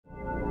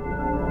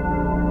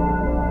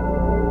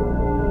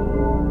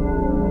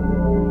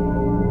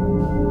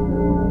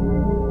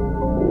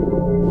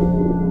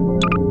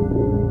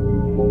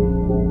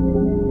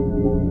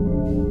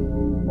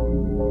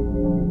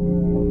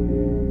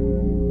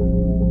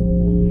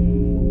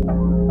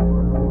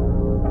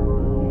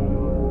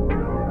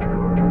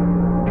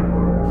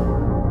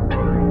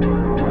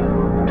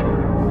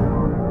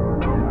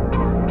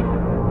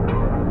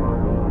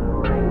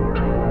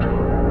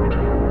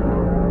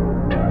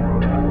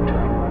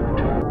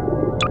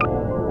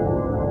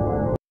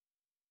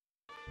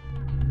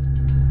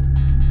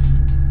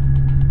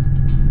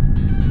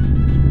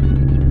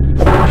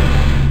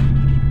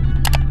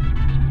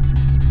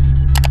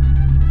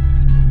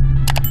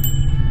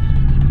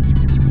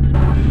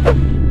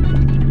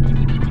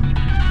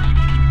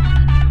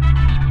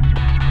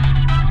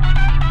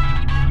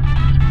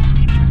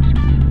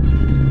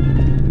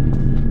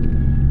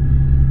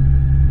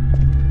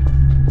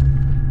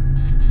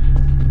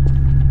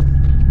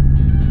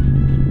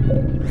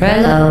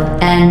Hello,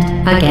 and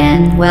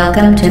again,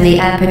 welcome to the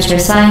Aperture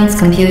Science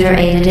Computer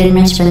Aided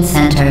Enrichment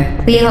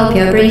Center. We hope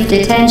your brief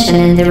detention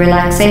in the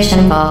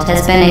relaxation vault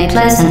has been a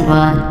pleasant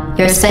one.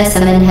 Your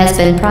specimen has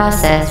been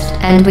processed,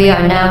 and we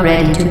are now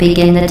ready to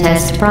begin the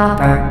test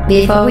proper.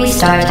 Before we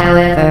start,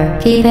 however,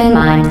 keep in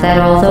mind that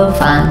although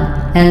fun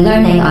and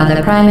learning are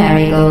the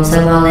primary goals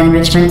of all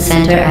enrichment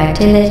center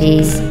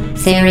activities,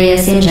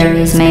 serious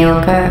injuries may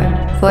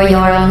occur. For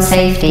your own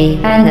safety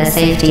and the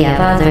safety of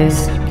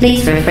others,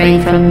 please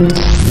refrain from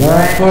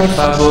por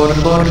favor,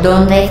 por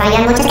donde falla,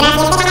 muchas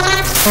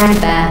gracias. Turn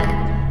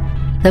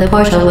back. The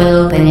portal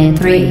will open in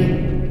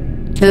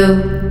 3,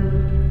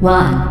 2,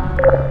 1.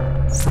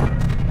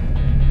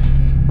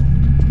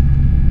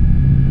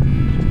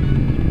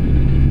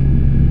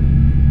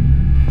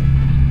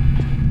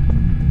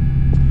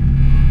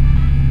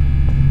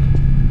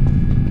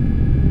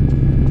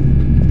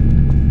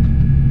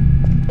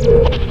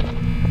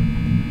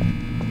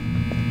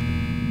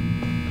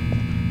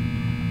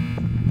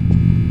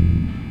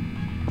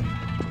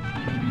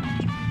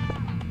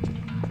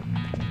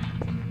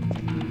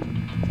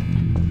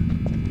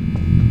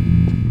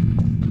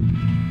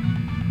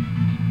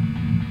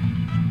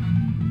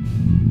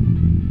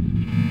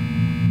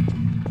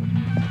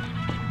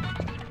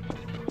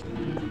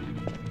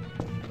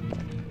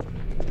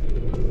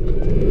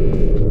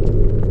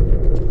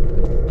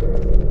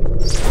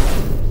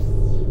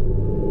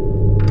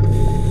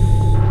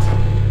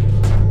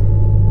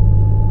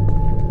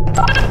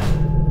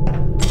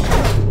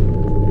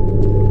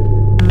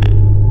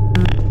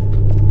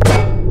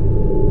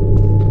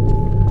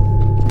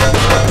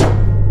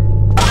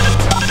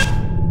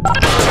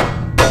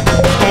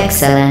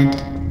 Excellent.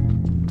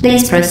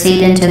 Please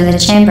proceed into the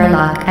chamber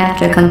lock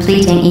after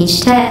completing each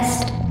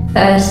test.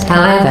 First,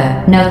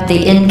 however, note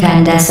the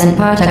incandescent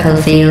particle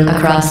field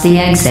across the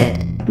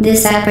exit.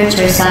 This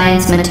Aperture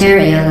Science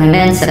Material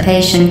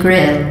Emancipation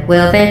Grill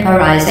will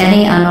vaporize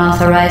any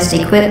unauthorized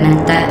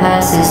equipment that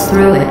passes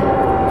through it.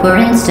 For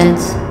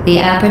instance, the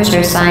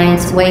Aperture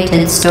Science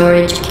Weighted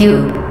Storage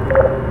Cube.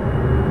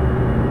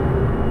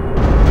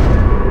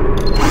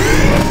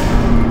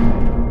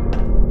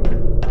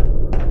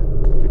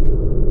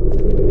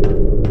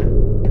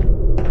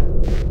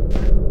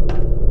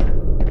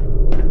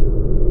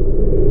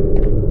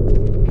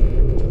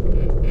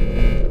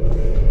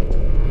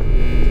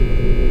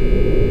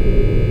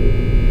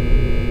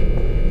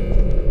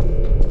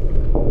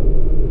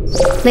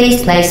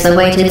 Please place the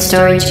weighted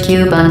storage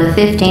cube on the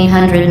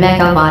 1500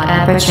 megawatt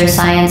Aperture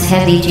Science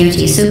Heavy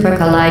Duty Super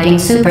Colliding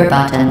Super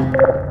button.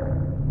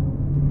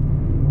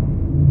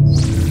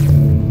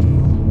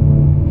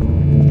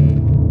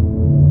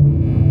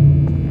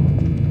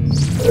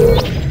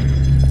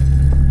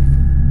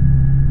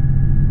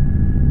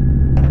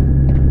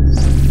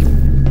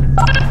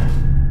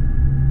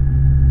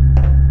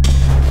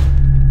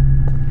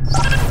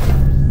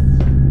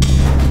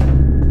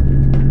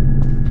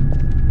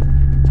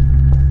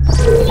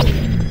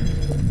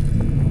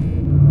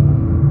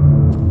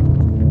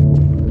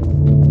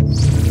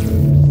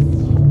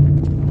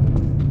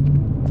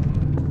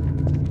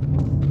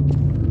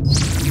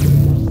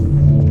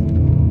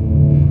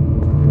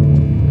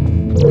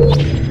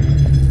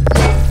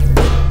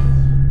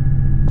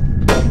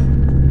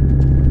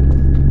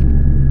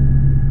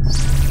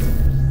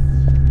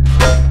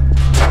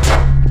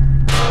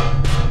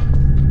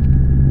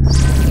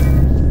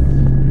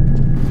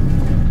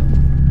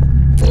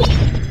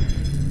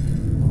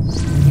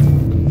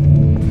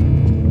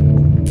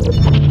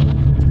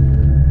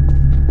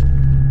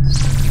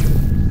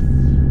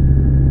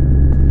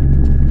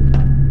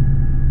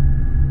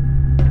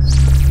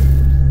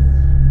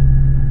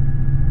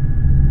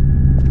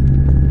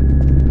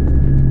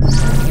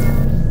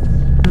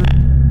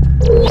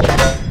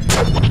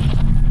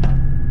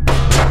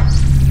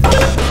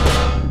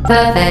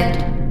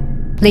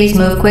 Perfect. Please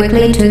move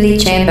quickly to the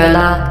chamber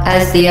lock,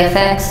 as the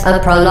effects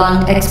of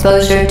prolonged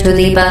exposure to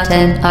the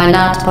button are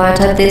not part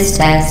of this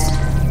test.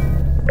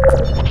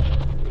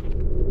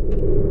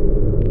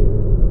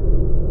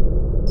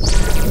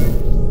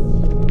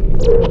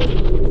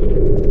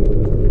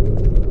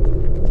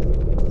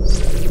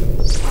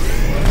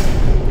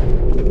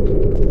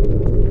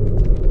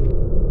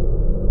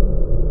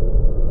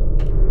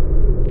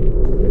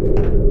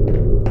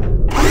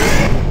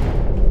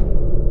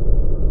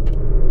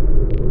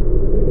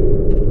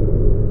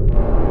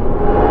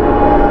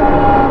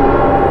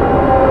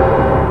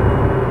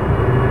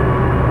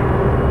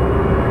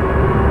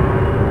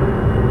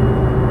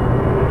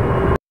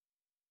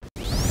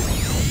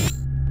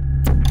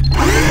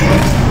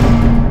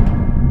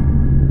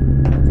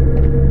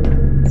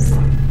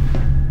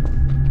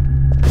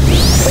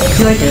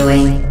 You're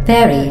doing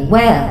very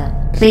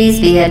well. Please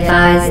be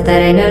advised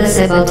that a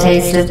noticeable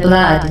taste of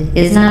blood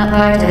is not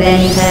part of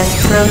any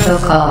test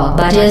protocol,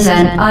 but is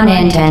an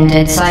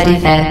unintended side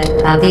effect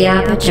of the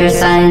Aperture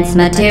Science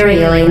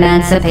Material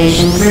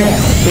Emancipation Grill,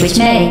 which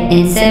may,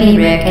 in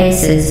semi-rare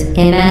cases,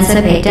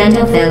 emancipate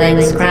dental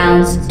fillings,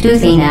 crowns,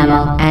 tooth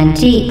enamel, and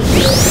teeth.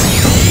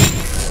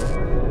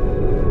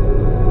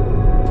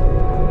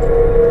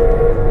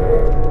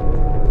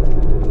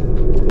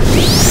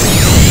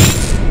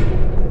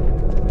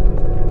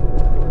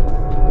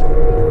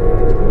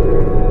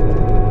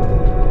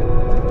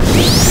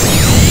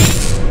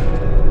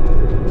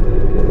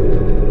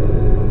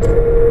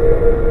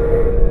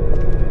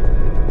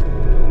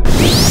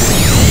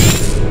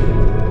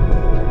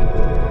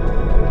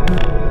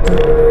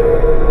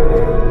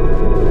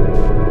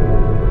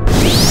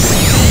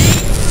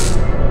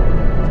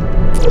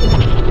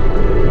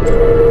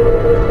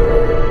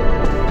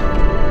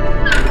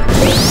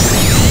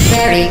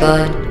 Very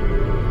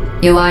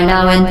good. You are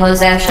now in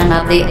possession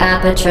of the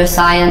Aperture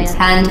Science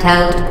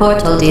handheld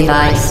portal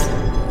device.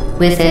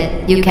 With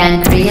it, you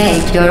can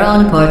create your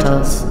own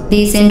portals.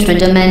 These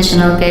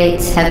intradimensional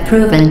gates have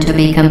proven to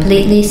be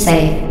completely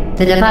safe.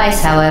 The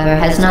device, however,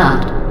 has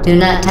not. Do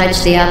not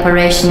touch the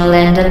operational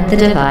end of the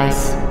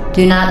device.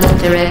 Do not look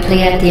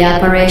directly at the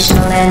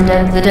operational end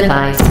of the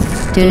device.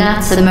 Do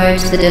not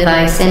submerge the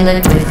device in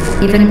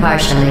liquid, even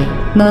partially.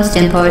 Most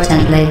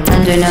importantly,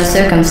 under no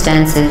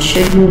circumstances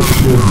should you...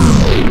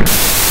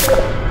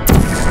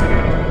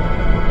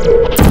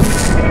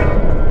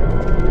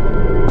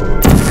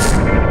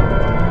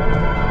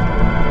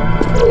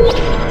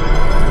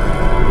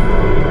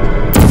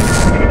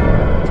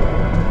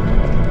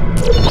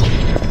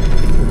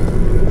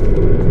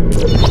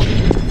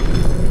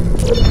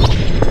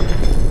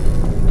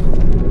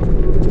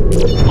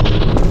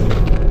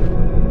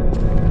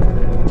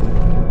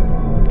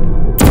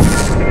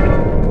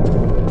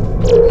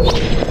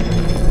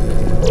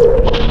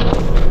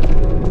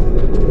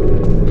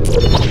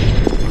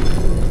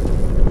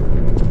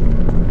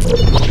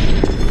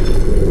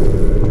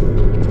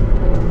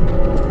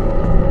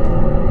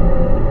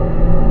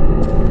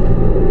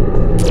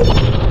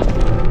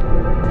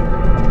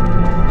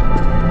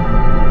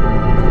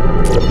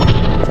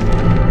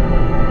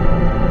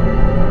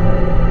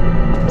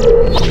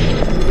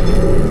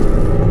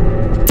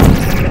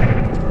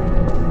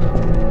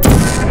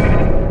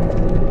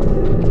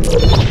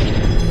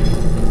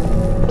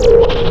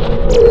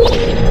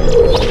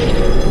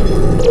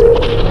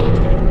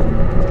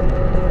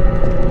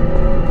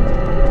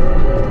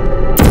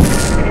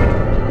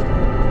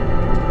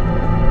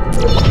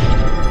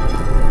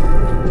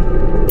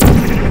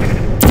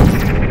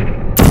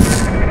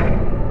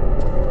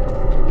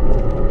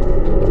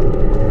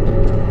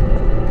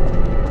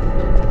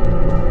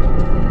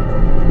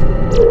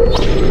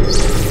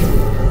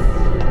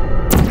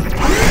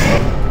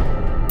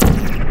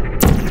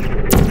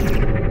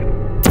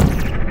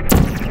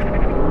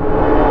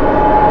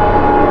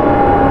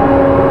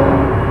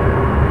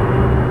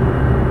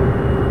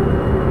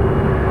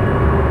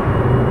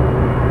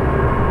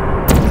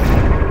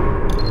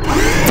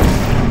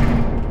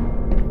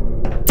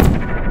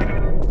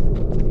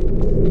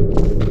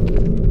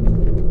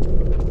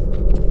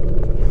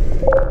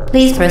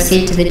 Please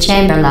proceed to the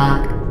chamber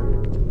lock.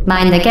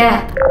 Mind the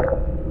gap.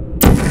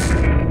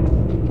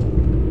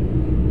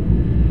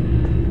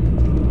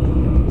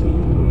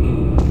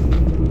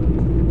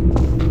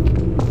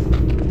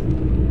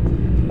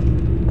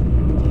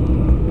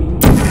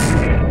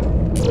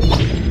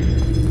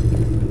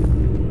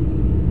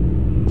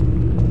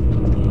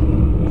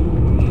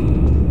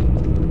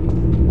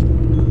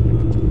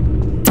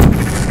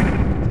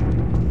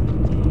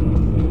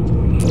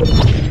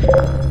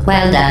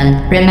 Well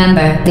done.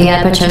 Remember, the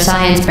Aperture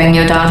Science Bring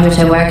Your Daughter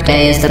to Work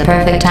Day is the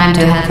perfect time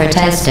to have her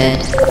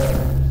tested.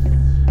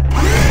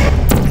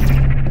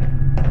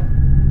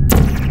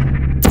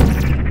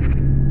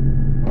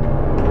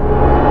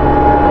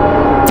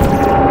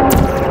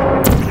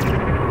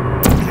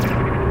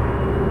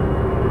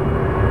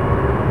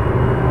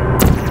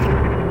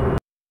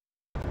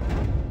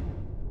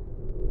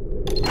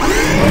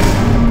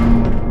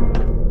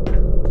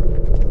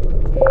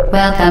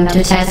 Welcome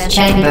to Test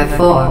Chamber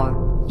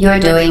 4. You're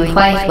doing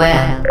quite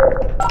well.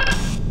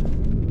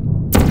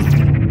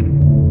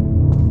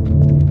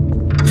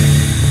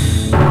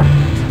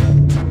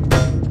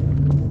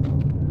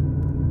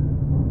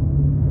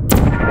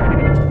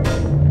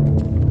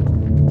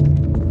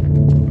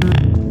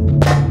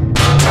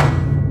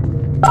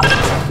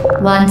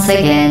 Once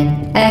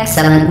again,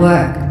 excellent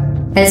work.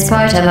 As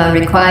part of our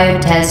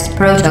required test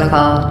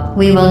protocol,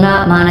 we will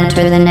not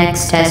monitor the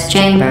next test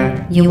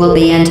chamber. You will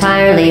be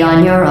entirely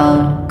on your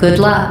own. Good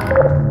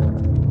luck.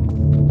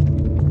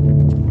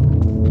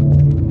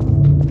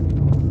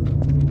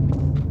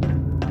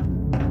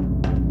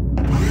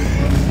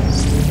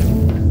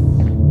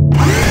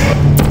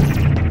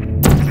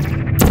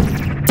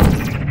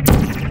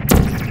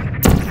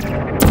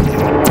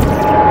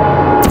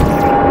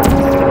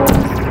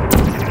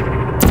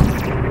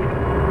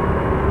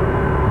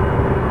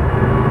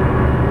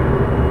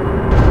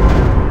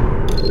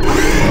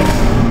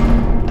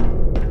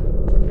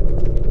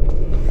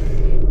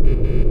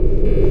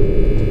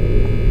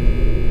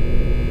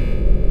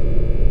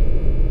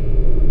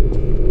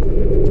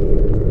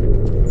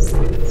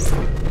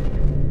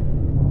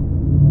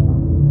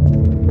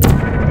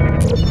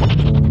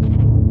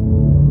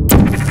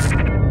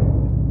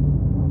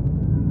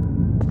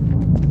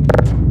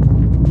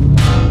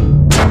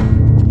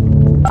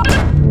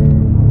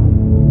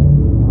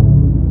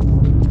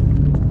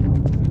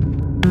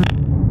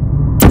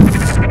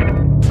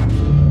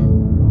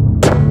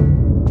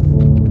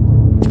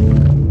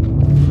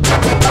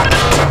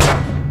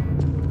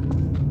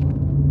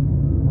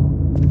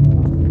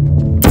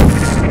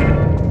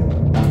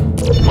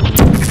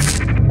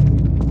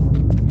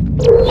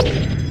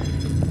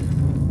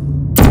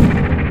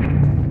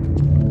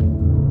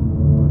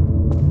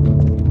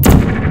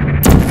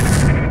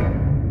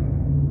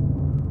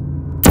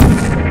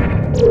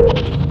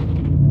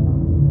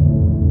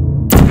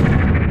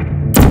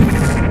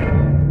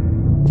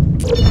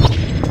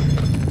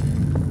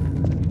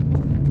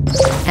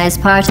 As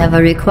part of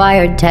a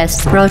required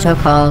test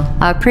protocol,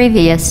 our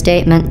previous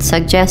statement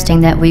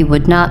suggesting that we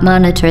would not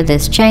monitor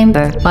this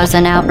chamber was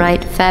an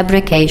outright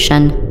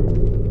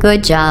fabrication.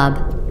 Good job.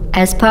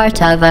 As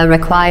part of a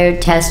required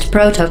test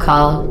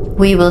protocol,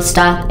 we will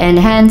stop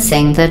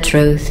enhancing the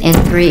truth in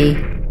 3,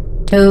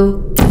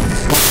 2,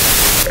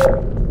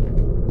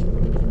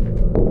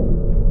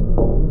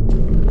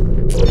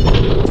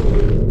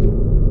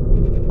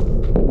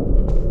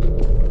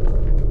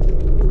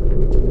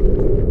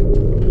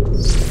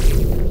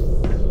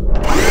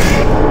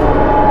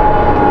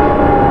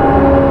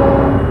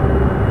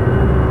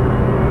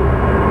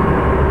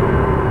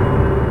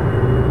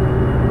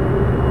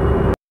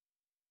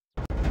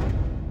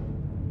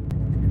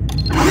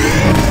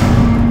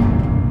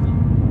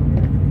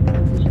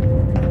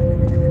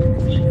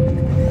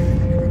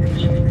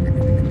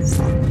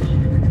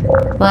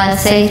 While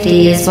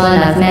safety is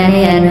one of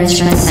many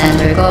Enrichment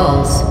Center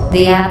goals,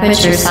 the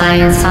Aperture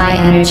Science High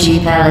Energy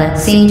Pellet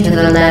seen to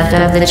the left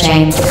of the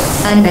chamber.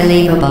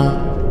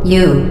 Unbelievable.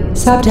 You.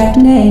 Subject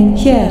name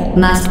here.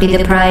 Must be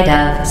the pride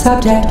of.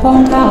 Subject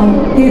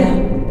hometown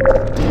here.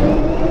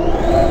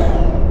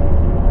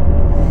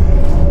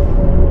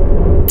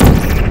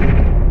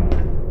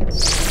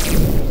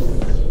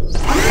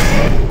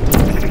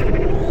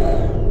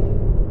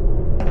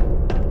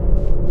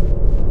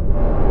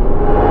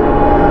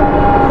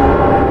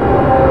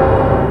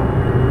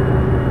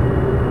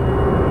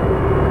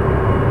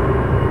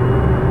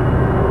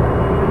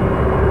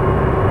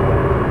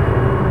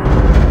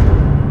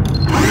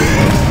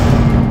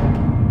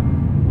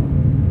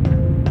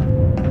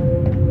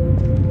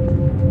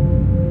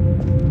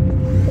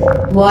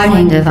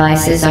 Warning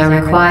devices are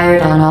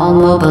required on all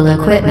mobile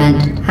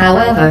equipment.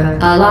 However,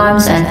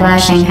 alarms and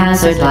flashing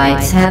hazard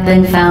lights have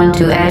been found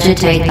to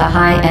agitate the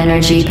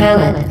high-energy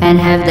pellet and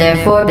have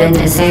therefore been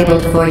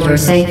disabled for your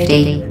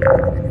safety.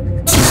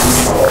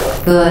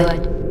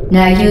 Good.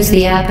 Now use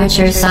the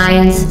Aperture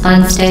Science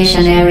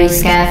unstationary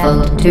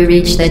scaffold to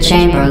reach the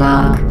chamber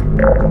lock.